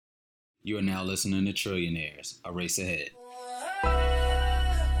You are now listening to Trillionaires, A Race Ahead. The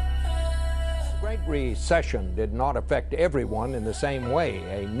Great Recession did not affect everyone in the same way.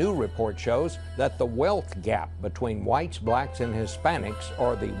 A new report shows that the wealth gap between whites, blacks, and Hispanics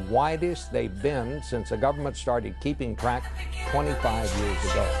are the widest they've been since the government started keeping track 25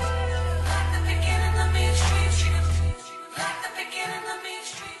 years ago.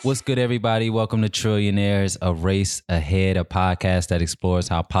 What's good, everybody? Welcome to Trillionaires, A Race Ahead, a podcast that explores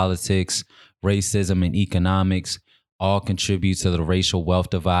how politics, racism, and economics all contribute to the racial wealth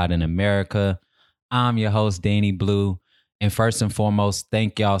divide in America. I'm your host, Danny Blue. And first and foremost,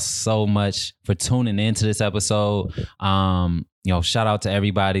 thank y'all so much for tuning into this episode. Shout out to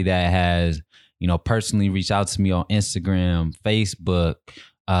everybody that has, personally reached out to me on Instagram, Facebook,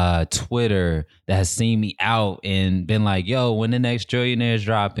 Twitter, that has seen me out and been like, yo, when the next Trillionaire is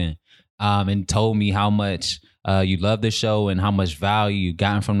dropping, and told me how much you love the show and how much value you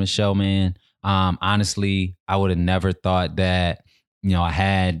gotten from the show, man. Honestly, I would have never thought that, I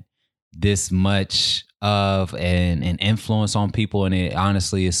had this much of an influence on people, and it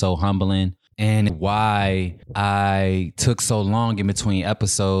honestly is so humbling. And why I took so long in between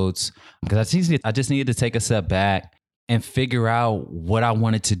episodes, because I just needed to take a step back and figure out what I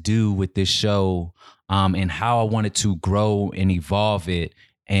wanted to do with this show, and how I wanted to grow and evolve it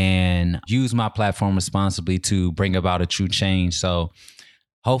and use my platform responsibly to bring about a true change. So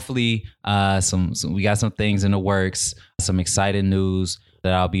hopefully we got some things in the works, some exciting news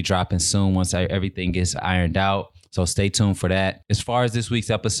that I'll be dropping soon once everything gets ironed out. So stay tuned for that. As far as this week's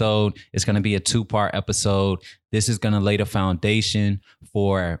episode, it's going to be a 2-part episode. This is going to lay the foundation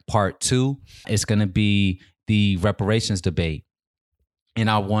for part 2. It's going to be the reparations debate. And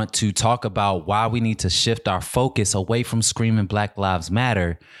I want to talk about why we need to shift our focus away from screaming Black Lives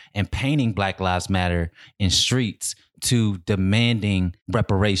Matter and painting Black Lives Matter in streets to demanding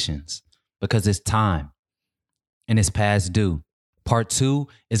reparations, because it's time and it's past due. Part 2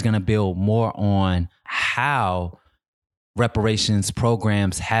 is going to build more on how reparations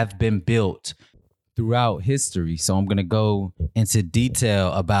programs have been built throughout history. So I'm going to go into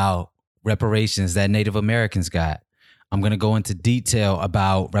detail about reparations that Native Americans got. I'm going to go into detail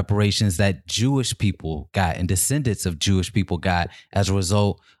about reparations that Jewish people got and descendants of Jewish people got as a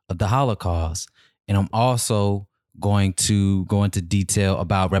result of the Holocaust. And I'm also going to go into detail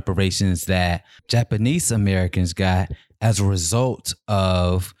about reparations that Japanese Americans got as a result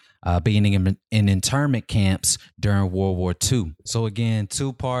of being in internment camps during World War II. So again,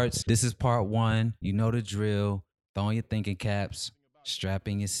 2 parts. This is part 1. You know the drill. Throw on your thinking caps, strap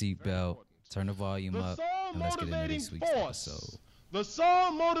in your seatbelt, turn the volume up, and let's get into this week's episode. The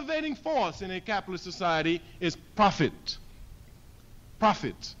sole motivating force in a capitalist society is profit.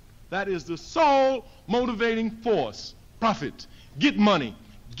 Profit. That is the sole motivating force. Profit. Get money.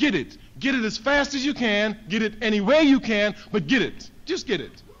 Get it. Get it as fast as you can. Get it any way you can, but get it. Just get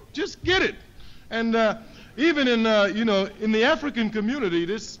it. Just get it. And even in the African community,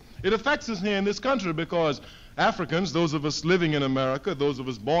 it affects us here in this country, because Africans, those of us living in America, those of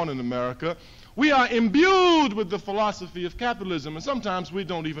us born in America, we are imbued with the philosophy of capitalism, and sometimes we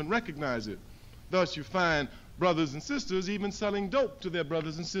don't even recognize it. Thus, you find brothers and sisters even selling dope to their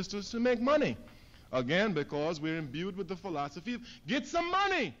brothers and sisters to make money. Again, because we're imbued with the philosophy of get some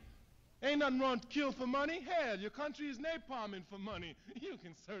money. Ain't nothing wrong to kill for money. Hell, your country is napalming for money. You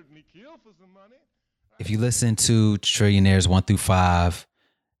can certainly kill for some money. If you listen to Trillionaires 1 through 5,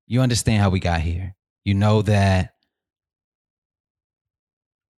 you understand how we got here. You know that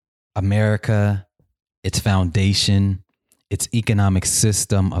America, its foundation, its economic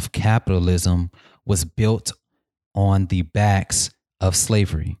system of capitalism was built on the backs of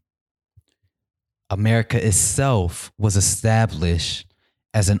slavery. America itself was established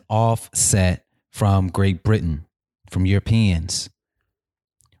as an offset from Great Britain, from Europeans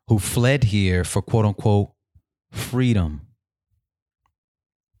who fled here for quote unquote freedom.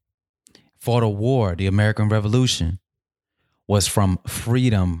 Fought a war. The American Revolution was from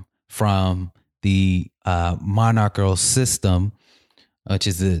freedom from the monarchical system, which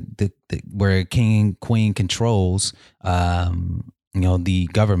is the where king and queen controls the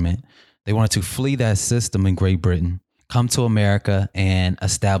government. They wanted to flee that system in Great Britain, come to America, and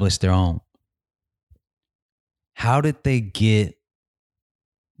establish their own. How did they get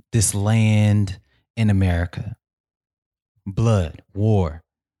this land in America? Blood, war,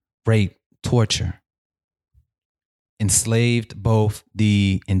 rape, torture. Enslaved both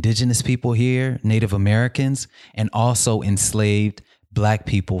the indigenous people here, Native Americans, and also enslaved Black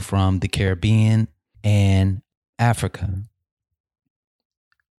people from the Caribbean and Africa.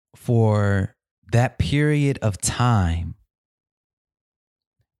 For that period of time,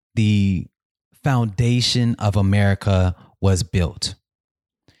 the foundation of America was built.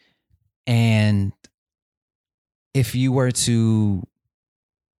 And if you were to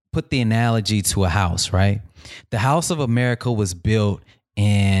put the analogy to a house, right? The House of America was built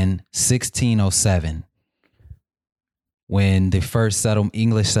in 1607 when the first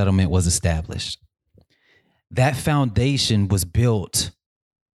English settlement was established. That foundation was built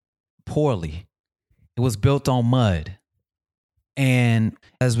poorly. It was built on mud. And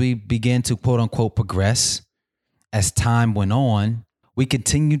as we began to quote unquote progress, as time went on, we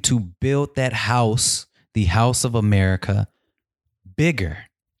continued to build that house, the House of America, bigger,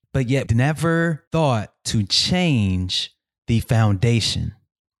 but yet never thought to change the foundation.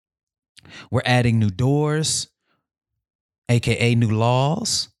 We're adding new doors, AKA new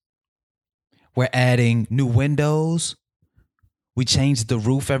laws. We're adding new windows. We change the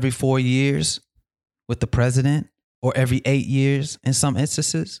roof every 4 years with the president, or every 8 years in some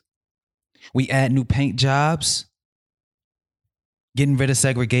instances. We add new paint jobs, getting rid of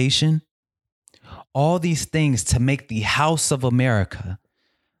segregation. All these things to make the House of America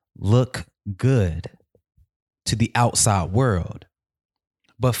look good to the outside world.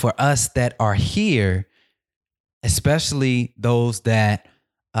 But for us that are here, especially those that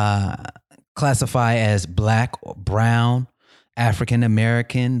classify as Black or brown, African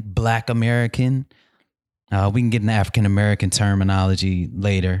American, Black American, we can get into African American terminology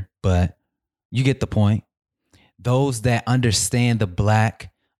later, but you get the point. Those that understand the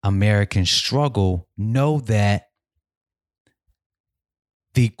Black American struggle know that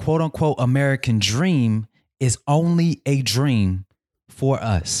the quote unquote American dream is only a dream for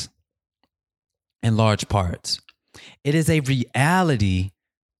us in large parts. It is a reality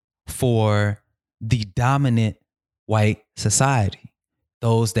for the dominant white society,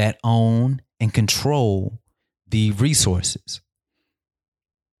 those that own and control the resources.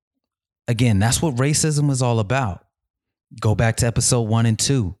 Again, that's what racism is all about. Go back to episode 1 and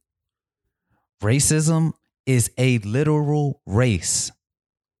 2. Racism is a literal race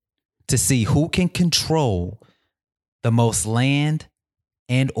to see who can control the most land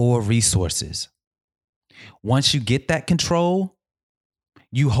and or resources. Once you get that control,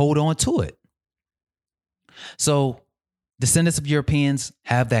 you hold on to it. So descendants of Europeans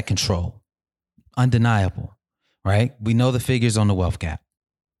have that control. Undeniable, right? We know the figures on the wealth gap.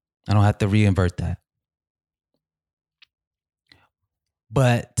 I don't have to reinvert that.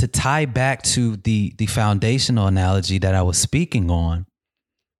 But to tie back to the foundational analogy that I was speaking on,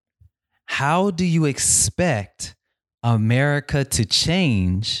 how do you expect America to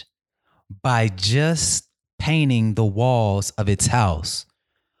change by just painting the walls of its house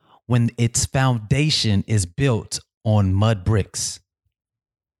when its foundation is built on mud bricks?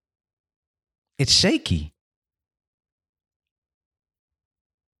 It's shaky.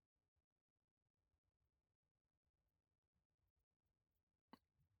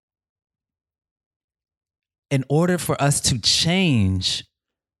 In order for us to change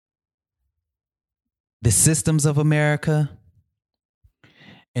the systems of America,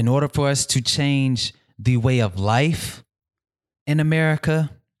 in order for us to change the way of life in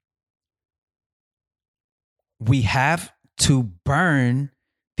America, we have to burn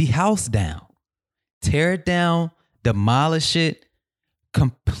the house down, tear it down, demolish it,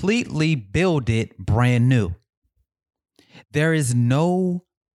 completely build it brand new. There is no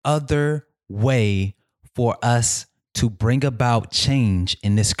other way for us to bring about change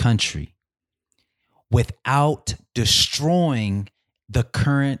in this country without destroying the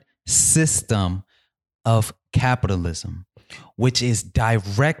current system of capitalism, which is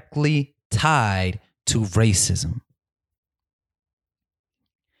directly tied to racism.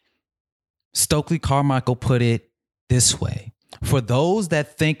 Stokely Carmichael put it this way: for those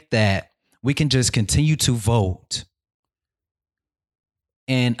that think that we can just continue to vote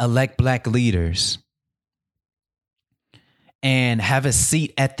and elect Black leaders and have a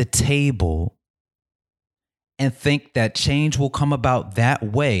seat at the table and think that change will come about that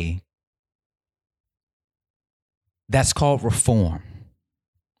way, that's called reform.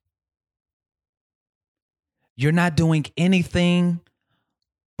 You're not doing anything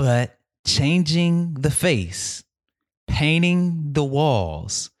but changing the face, painting the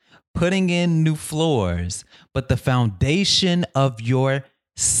walls, putting in new floors, but the foundation of your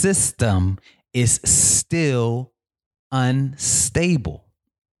system is still unstable.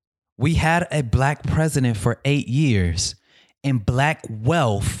 We had a Black president for 8 years, and Black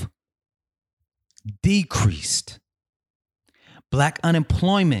wealth decreased. Black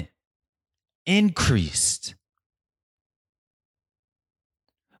unemployment increased.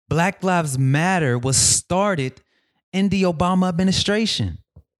 Black Lives Matter was started in the Obama administration.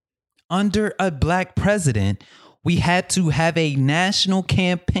 under a black president, we had to have a national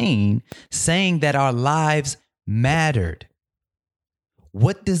campaign saying that our lives mattered.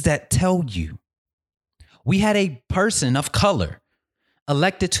 What does that tell you? We had a person of color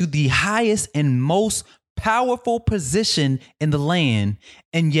elected to the highest and most powerful position in the land,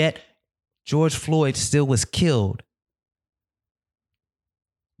 and yet George Floyd still was killed.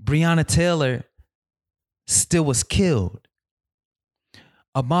 Breonna Taylor still was killed.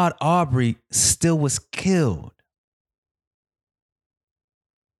 Ahmaud Arbery still was killed.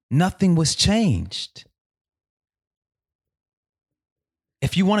 Nothing was changed.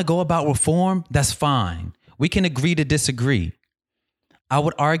 If you want to go about reform, that's fine. We can agree to disagree. I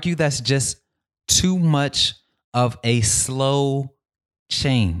would argue that's just too much of a slow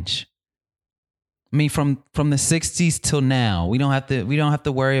change. I mean, from the 60s till now, we don't have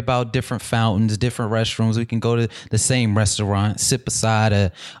to worry about different fountains, different restrooms. We can go to the same restaurant, sit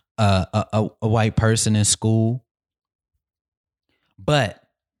beside a white person in school. But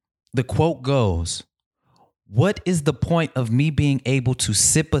the quote goes, what is the point of me being able to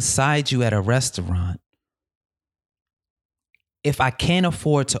sit beside you at a restaurant if I can't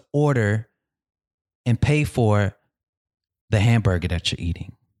afford to order and pay for the hamburger that you're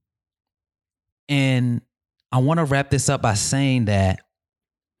eating? And I want to wrap this up by saying that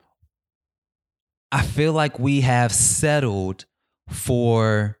I feel like we have settled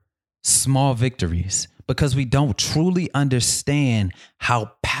for small victories because we don't truly understand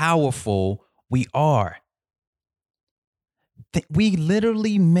how powerful we are. We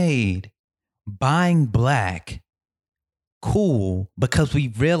literally made buying black cool because we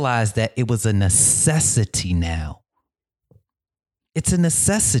realized that it was a necessity now. It's a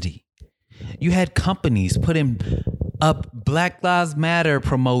necessity. You had companies putting up Black Lives Matter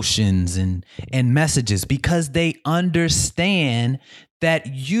promotions and messages because they understand that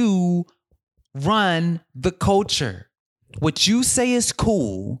you run the culture. What you say is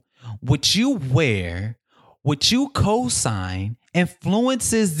cool, what you wear, what you co-sign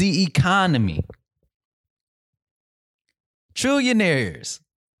influences the economy. Trillionaires.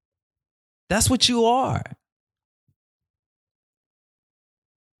 That's what you are.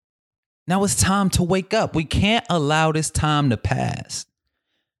 Now it's time to wake up. We can't allow this time to pass.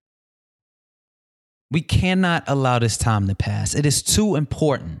 We cannot allow this time to pass. It is too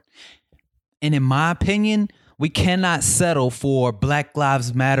important. And in my opinion, we cannot settle for Black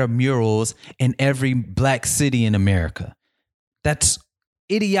Lives Matter murals in every black city in America. That's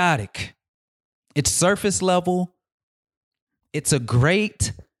idiotic. It's surface level. It's a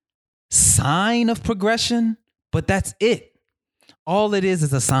great sign of progression, but that's it. All it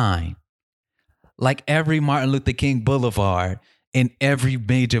is a sign. Like every Martin Luther King Boulevard in every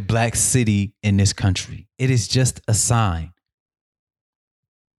major black city in this country. It is just a sign.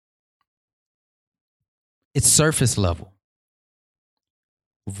 It's surface level.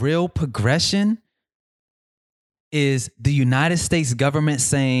 Real progression is the United States government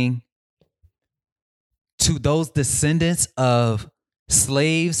saying to those descendants of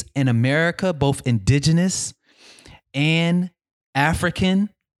slaves in America, both indigenous and African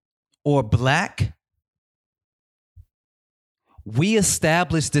or black, we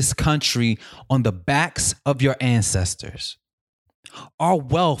established this country on the backs of your ancestors. Our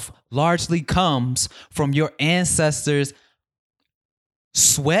wealth largely comes from your ancestors'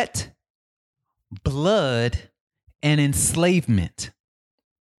 sweat, blood, and enslavement.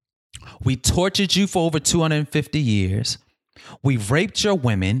 We tortured you for over 250 years. We raped your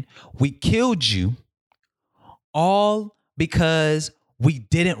women. We killed you, all because we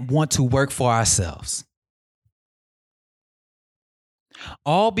didn't want to work for ourselves.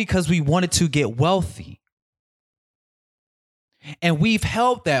 All because we wanted to get wealthy. And we've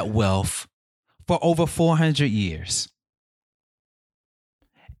held that wealth for over 400 years.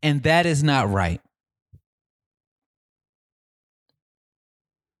 And that is not right.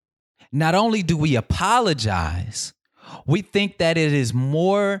 Not only do we apologize, we think that it is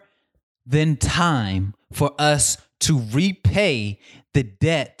more than time for us to repay the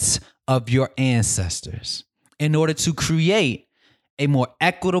debts of your ancestors in order to create a more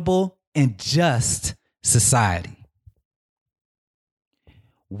equitable and just society.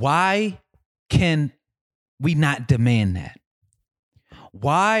 Why can we not demand that?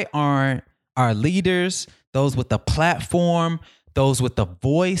 Why aren't our leaders, those with a platform, those with a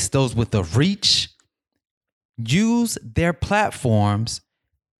voice, those with a reach, use their platforms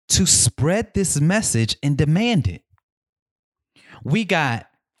to spread this message and demand it? We got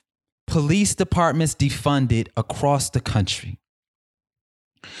police departments defunded across the country.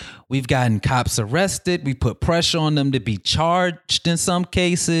 We've gotten cops arrested. We put pressure on them to be charged in some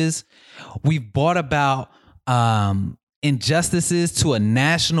cases. We've brought about injustices to a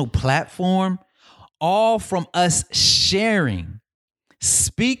national platform, all from us sharing,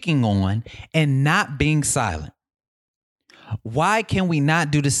 speaking on, and not being silent. Why can we not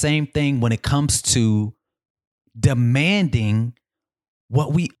do the same thing when it comes to demanding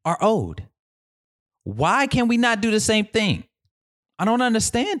what we are owed? Why can we not do the same thing? I don't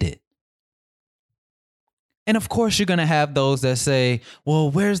understand it. And of course, you're going to have those that say, well,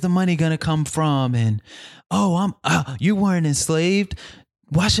 where's the money going to come from? And, you weren't enslaved.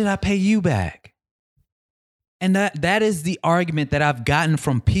 Why should I pay you back? And that is the argument that I've gotten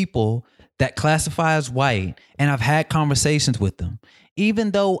from people that classify as white, and I've had conversations with them.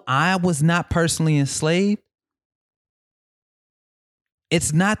 Even though I was not personally enslaved,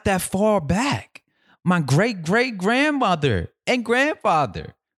 it's not that far back. My great-great-grandmother and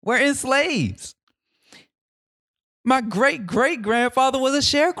grandfather were enslaved. My great-great-grandfather was a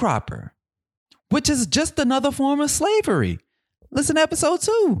sharecropper, which is just another form of slavery. Listen to episode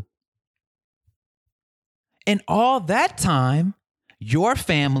 2. And all that time, your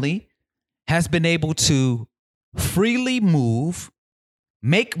family has been able to freely move,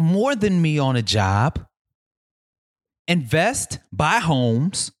 make more than me on a job, invest, buy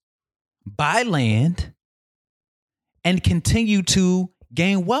homes, buy land, and continue to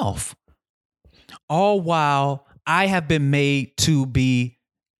gain wealth. All while I have been made to be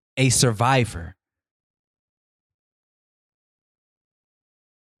a survivor.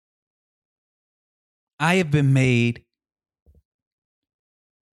 I have been made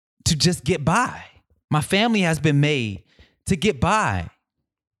to just get by. My family has been made to get by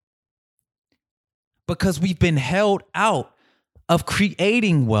because we've been held out of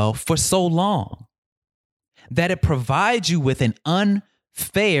creating wealth for so long that it provides you with an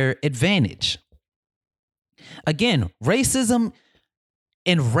unfair advantage. Again, racism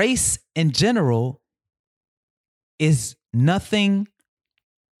and race in general is nothing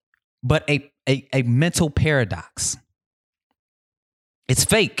but a mental paradox. It's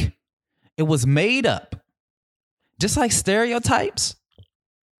fake. It was made up. Just like stereotypes.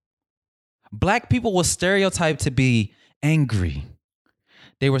 Black people were stereotyped to be angry.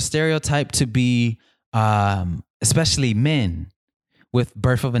 They were stereotyped to be, especially men, with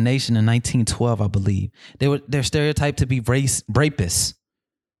Birth of a Nation in 1912, I believe. They're stereotyped to be rapists.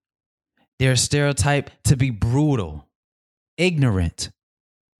 They're stereotyped to be brutal, ignorant.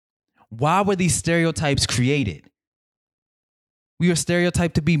 Why were these stereotypes created? We are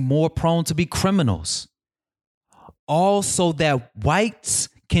stereotyped to be more prone to be criminals. All so that whites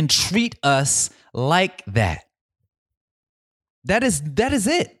can treat us like that. That is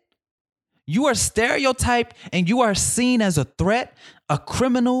it. You are stereotyped and you are seen as a threat, a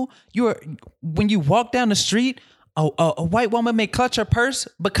criminal. When you walk down the street, a white woman may clutch her purse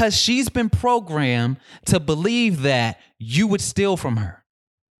because she's been programmed to believe that you would steal from her.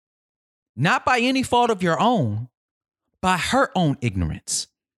 Not by any fault of your own, by her own ignorance.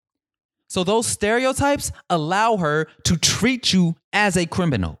 So those stereotypes allow her to treat you as a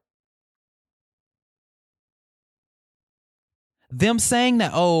criminal. Them saying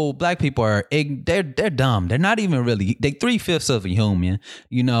that, black people are, they're dumb. They're not even really, they 3/5 of a human,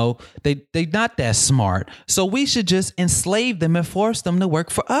 they not that smart. So we should just enslave them and force them to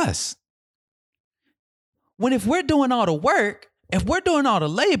work for us. When if we're doing all the work, if we're doing all the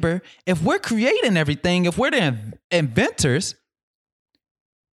labor, if we're creating everything, if we're the inventors,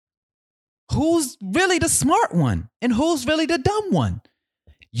 who's really the smart one and who's really the dumb one?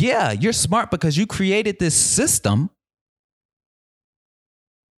 Yeah, you're smart because you created this system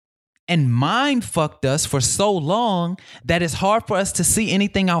and mind fucked us for so long that it's hard for us to see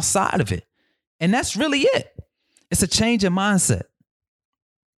anything outside of it. And that's really it. It's a change in mindset.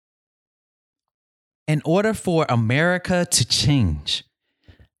 In order for America to change,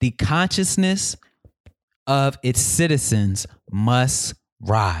 the consciousness of its citizens must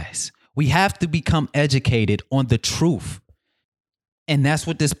rise. We have to become educated on the truth. And that's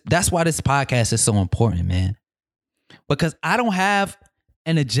why this podcast is so important, man. Because I don't have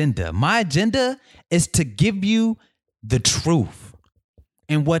an agenda. My agenda is to give you the truth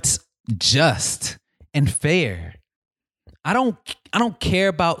and what's just and fair. I don't care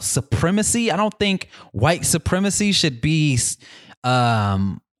about supremacy. I don't think white supremacy should be switched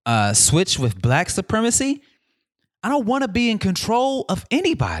with black supremacy. I don't want to be in control of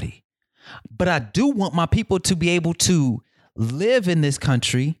anybody. But I do want my people to be able to live in this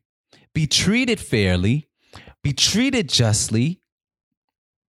country, be treated fairly, be treated justly,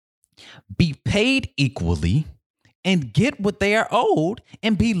 be paid equally, and get what they are owed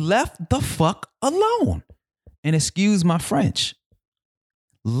and be left the fuck alone. And excuse my French.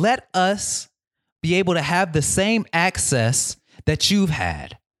 Let us be able to have the same access that you've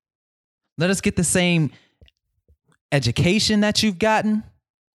had. Let us get the same education that you've gotten.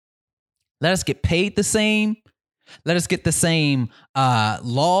 Let us get paid the same. Let us get the same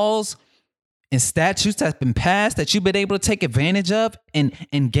laws and statutes that's been passed that you've been able to take advantage of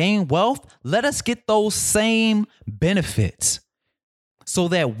and gain wealth. Let us get those same benefits so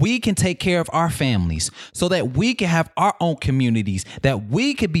that we can take care of our families, so that we can have our own communities that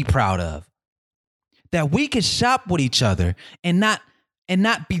we can be proud of, that we can shop with each other and not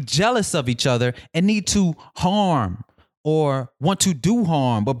be jealous of each other and need to harm or want to do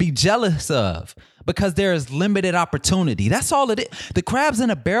harm or be jealous of because there is limited opportunity. That's all it is. The crabs in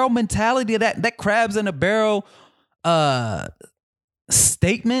a barrel mentality, that crabs in a barrel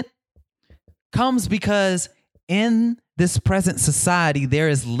statement comes because in this present society, there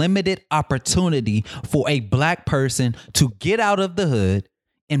is limited opportunity for a black person to get out of the hood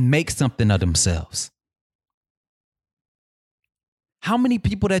and make something of themselves. How many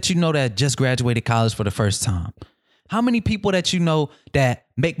people that you know that just graduated college for the first time? How many people that you know that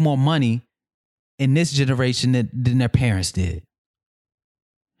make more money in this generation than their parents did?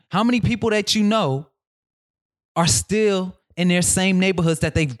 How many people that you know are still in their same neighborhoods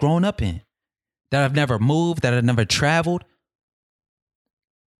that they've grown up in, that have never moved, that have never traveled?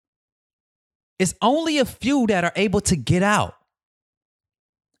 It's only a few that are able to get out.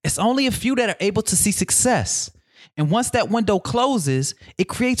 It's only a few that are able to see success. And once that window closes, it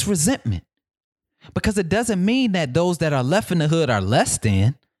creates resentment. Because it doesn't mean that those that are left in the hood are less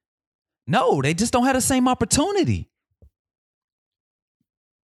than. No, they just don't have the same opportunity.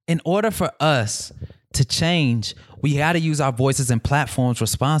 In order for us to change, we got to use our voices and platforms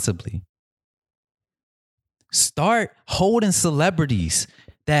responsibly. Start holding celebrities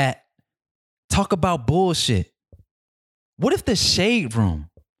that talk about bullshit. What if the Shade Room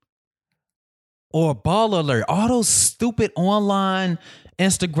or Ball Alert, all those stupid online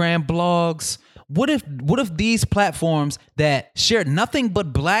Instagram blogs, what if these platforms that share nothing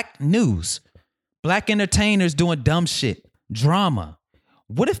but black news, black entertainers doing dumb shit, drama,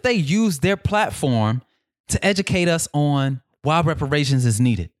 what if they use their platform to educate us on why reparations is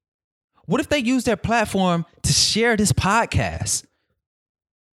needed? What if they use their platform to share this podcast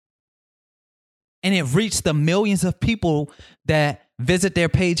and it reached the millions of people that visit their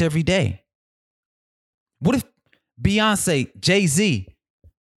page every day? What if Beyonce, Jay-Z,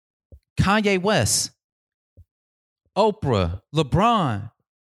 Kanye West, Oprah, LeBron,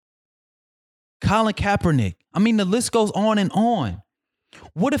 Colin Kaepernick, I mean, the list goes on and on.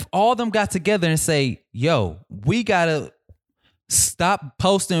 What if all of them got together and say, yo, we got to stop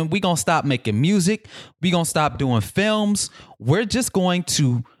posting. We're going to stop making music. We're going to stop doing films. We're just going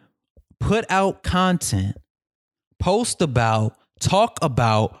to put out content, post about, talk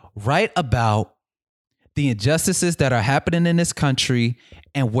about, write about the injustices that are happening in this country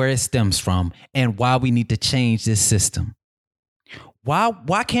and where it stems from and why we need to change this system.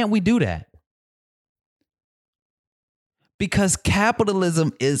 Why can't we do that? Because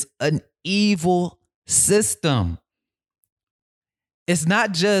capitalism is an evil system. It's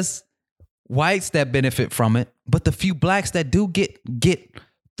not just whites that benefit from it, but the few blacks that do get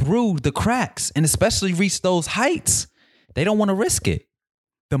through the cracks and especially reach those heights. They don't want to risk it.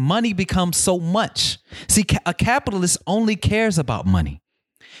 The money becomes so much. See, a capitalist only cares about money.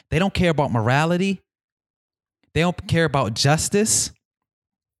 They don't care about morality. They don't care about justice.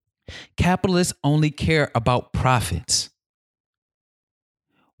 Capitalists only care about profits.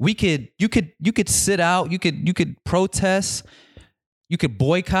 You could sit out, you could protest, you could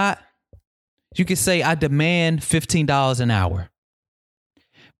boycott. You could say, I demand $15 an hour.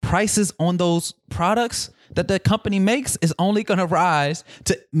 Prices on those products that the company makes is only going to rise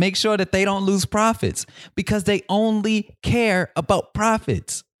to make sure that they don't lose profits because they only care about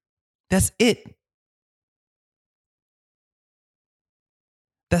profits. That's it.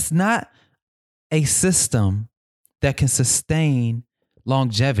 That's not a system that can sustain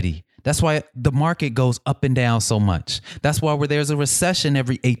longevity. That's why the market goes up and down so much. That's why there's a recession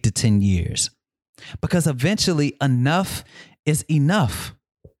every 8 to 10 years. Because eventually enough is enough.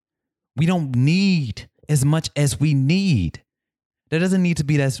 We don't need as much as we need. There doesn't need to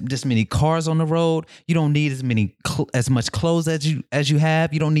be this many cars on the road. You don't need as much clothes as you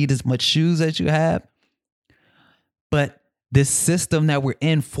have. You don't need as much shoes as you have. But this system that we're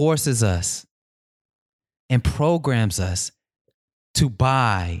in forces us and programs us to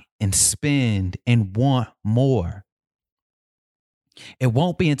buy and spend and want more. It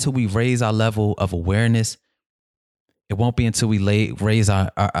won't be until we raise our level of awareness It won't be until we raise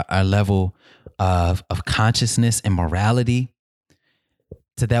our level of consciousness and morality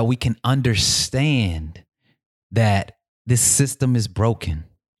so that we can understand that this system is broken.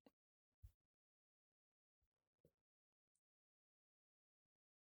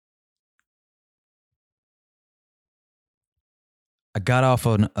 I got off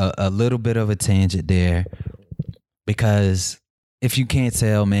on a little bit of a tangent there because if you can't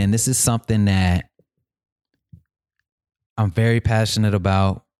tell, man, this is something that I'm very passionate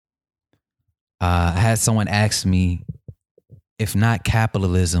about. I had someone ask me, if not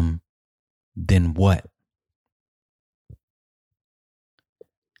capitalism, then what?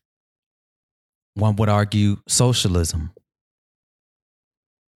 One would argue socialism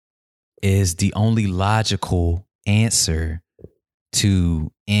is the only logical answer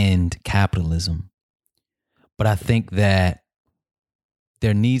to end capitalism. But I think that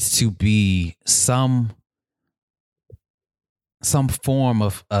there needs to be some form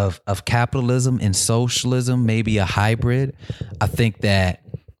of capitalism and socialism, maybe a hybrid. I think that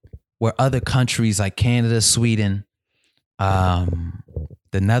where other countries like Canada, Sweden, the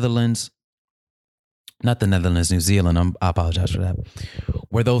Netherlands, not the Netherlands, New Zealand, I apologize for that,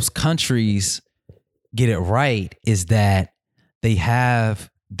 where those countries get it right is that they have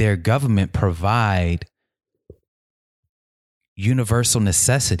their government provide universal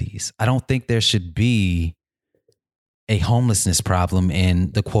necessities. I don't think there should be a homelessness problem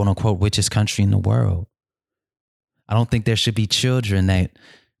in the quote unquote richest country in the world. I don't think there should be children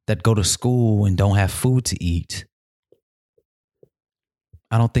that go to school and don't have food to eat.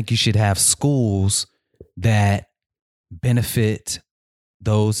 I don't think you should have schools that benefit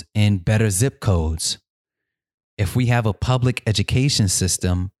those in better zip codes. If we have a public education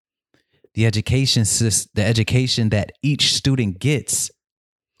system, the education that each student gets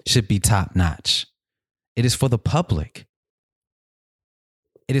should be top notch. It is for the public.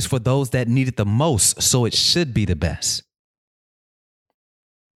 It is for those that need it the most, so it should be the best.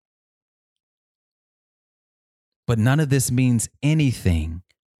 But none of this means anything,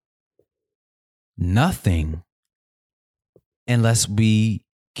 nothing, unless we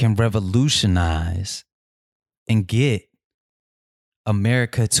can revolutionize and get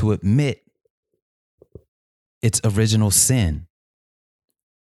America to admit its original sin.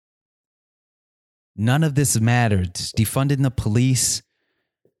 None of this matters. Defunding the police,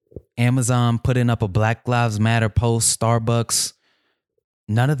 Amazon putting up a Black Lives Matter post, Starbucks,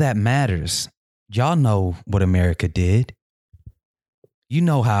 none of that matters. Y'all know what America did. You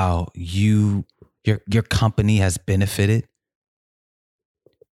know how your company has benefited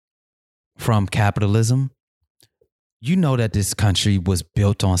from capitalism. You know that this country was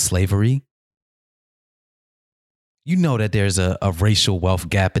built on slavery. You know that there's a racial wealth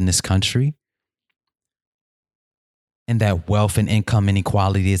gap in this country. And that wealth and income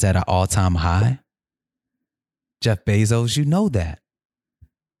inequality is at an all-time high. Jeff Bezos, you know that.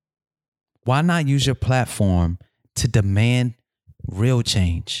 Why not use your platform to demand real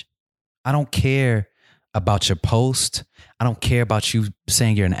change? I don't care about your post. I don't care about you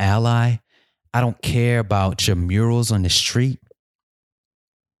saying you're an ally. I don't care about your murals on the street.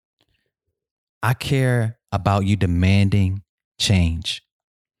 I care about you demanding change.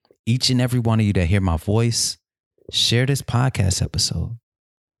 Each and every one of you that hear my voice, share this podcast episode.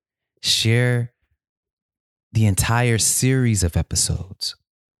 Share the entire series of episodes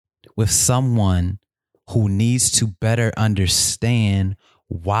with someone who needs to better understand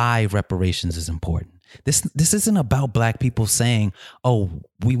why reparations is important. This isn't about Black people saying, "Oh,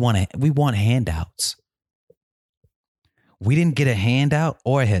 we want handouts." We didn't get a handout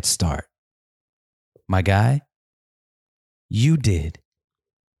or a head start. My guy, you did.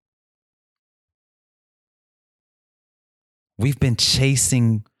 We've been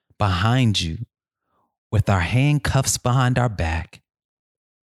chasing behind you with our handcuffs behind our back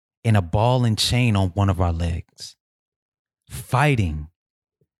and a ball and chain on one of our legs, fighting,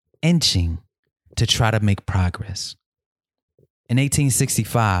 inching to try to make progress. In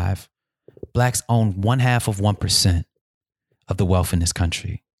 1865, Blacks owned 1/2% of the wealth in this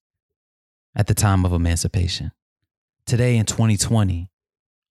country at the time of emancipation. Today in 2020,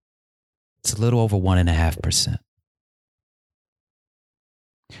 it's a little over 1.5%.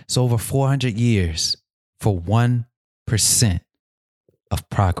 So over 400 years for 1% of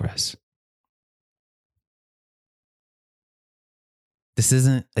progress. This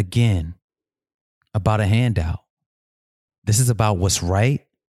isn't, again, about a handout. This is about what's right,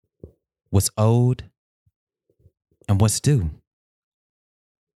 what's owed, and what's due.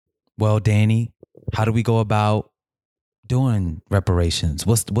 Well, Danny, how do we go about doing reparations?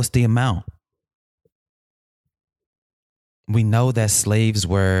 What's the amount? We know that slaves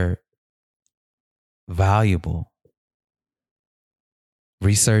were valuable.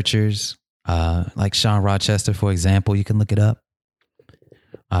 Researchers, like Sean Rochester, for example, you can look it up.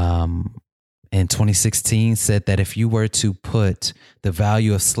 In 2016 said that if you were to put the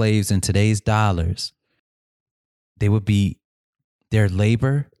value of slaves in today's dollars, they would be their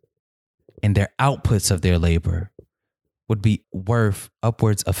labor and their outputs of their labor would be worth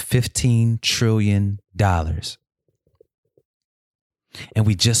upwards of $15 trillion. And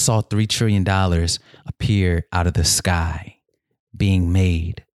we just saw $3 trillion appear out of the sky being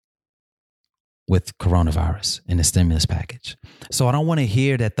made with coronavirus in the stimulus package. So I don't want to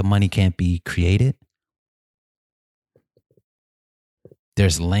hear that the money can't be created.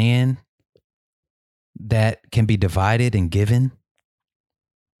 There's land that can be divided and given.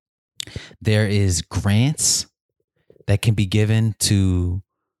 There is grants that can be given to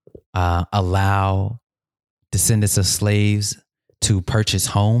allow descendants of slaves to purchase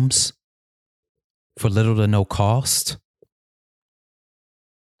homes for little to no cost.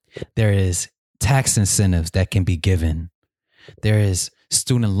 There is tax incentives that can be given. There is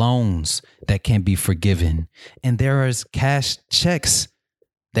student loans that can be forgiven. And there is cash checks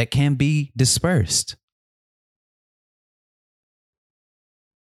that can be dispersed.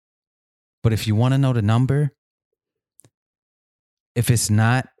 But if you want to know the number, if it's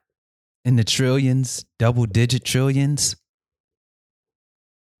not in the trillions, double-digit trillions,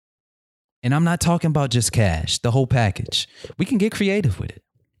 and I'm not talking about just cash, the whole package. We can get creative with it.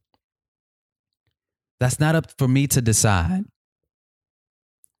 That's not up for me to decide.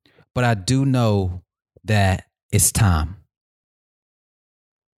 But I do know that it's time.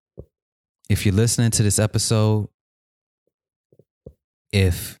 If you're listening to this episode,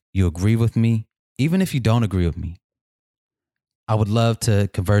 if you agree with me, even if you don't agree with me, I would love to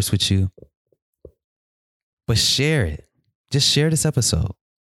converse with you. But share it. Just share this episode.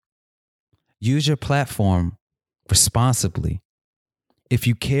 Use your platform responsibly. If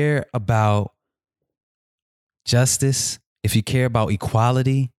you care about justice, if you care about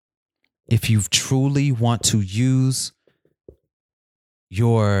equality, if you truly want to use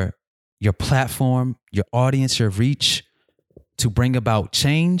your platform, your audience, your reach to bring about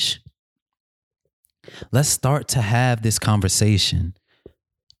change, let's start to have this conversation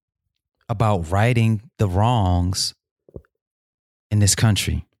about righting the wrongs in this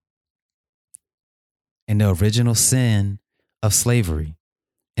country and the original sin of slavery.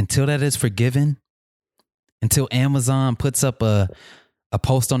 Until that is forgiven, until Amazon puts up a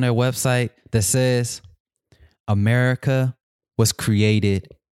post on their website that says America was created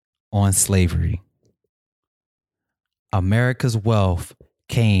on slavery. America's wealth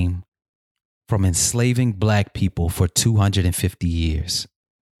came from enslaving black people for 250 years.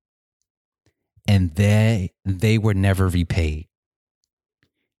 And they were never repaid.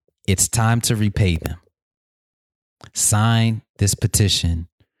 It's time to repay them. Sign this petition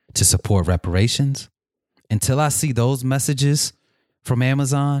to support reparations. Until I see those messages from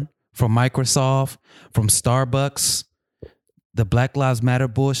Amazon, from Microsoft, from Starbucks, the Black Lives Matter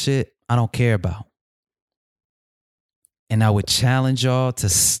bullshit, I don't care about. And I would challenge y'all to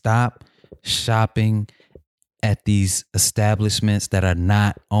stop shopping at these establishments that are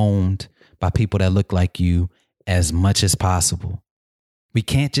not owned by people that look like you as much as possible. We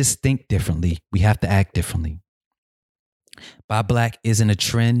can't just think differently. We have to act differently. Buy black isn't a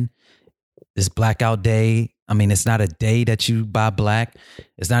trend. This blackout day, it's not a day that you buy black.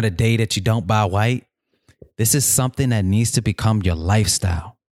 It's not a day that you don't buy white. This is something that needs to become your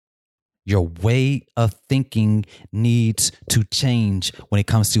lifestyle. Your way of thinking needs to change when it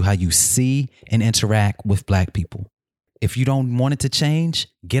comes to how you see and interact with black people. If you don't want it to change,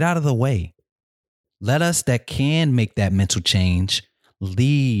 get out of the way. Let us that can make that mental change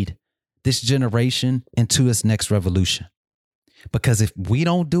lead this generation into its next revolution. Because if we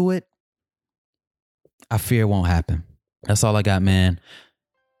don't do it, I fear it won't happen. That's all I got, man.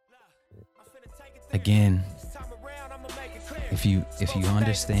 Again, if you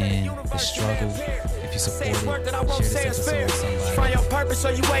understand the struggle, if you support it, share this episode with somebody. Find your purpose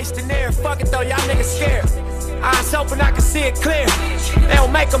or you wasting air. Fuck it though, y'all niggas scared. Eyes open, I can see it clear. They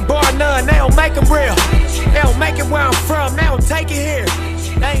don't make them bar none, they don't make them real. They don't make it where I'm from, they don't take it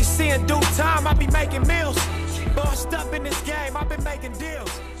here. They ain't seeing due time, I be making meals. Bossed up in this game, I've been making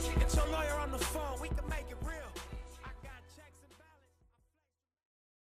deals. Get your lawyer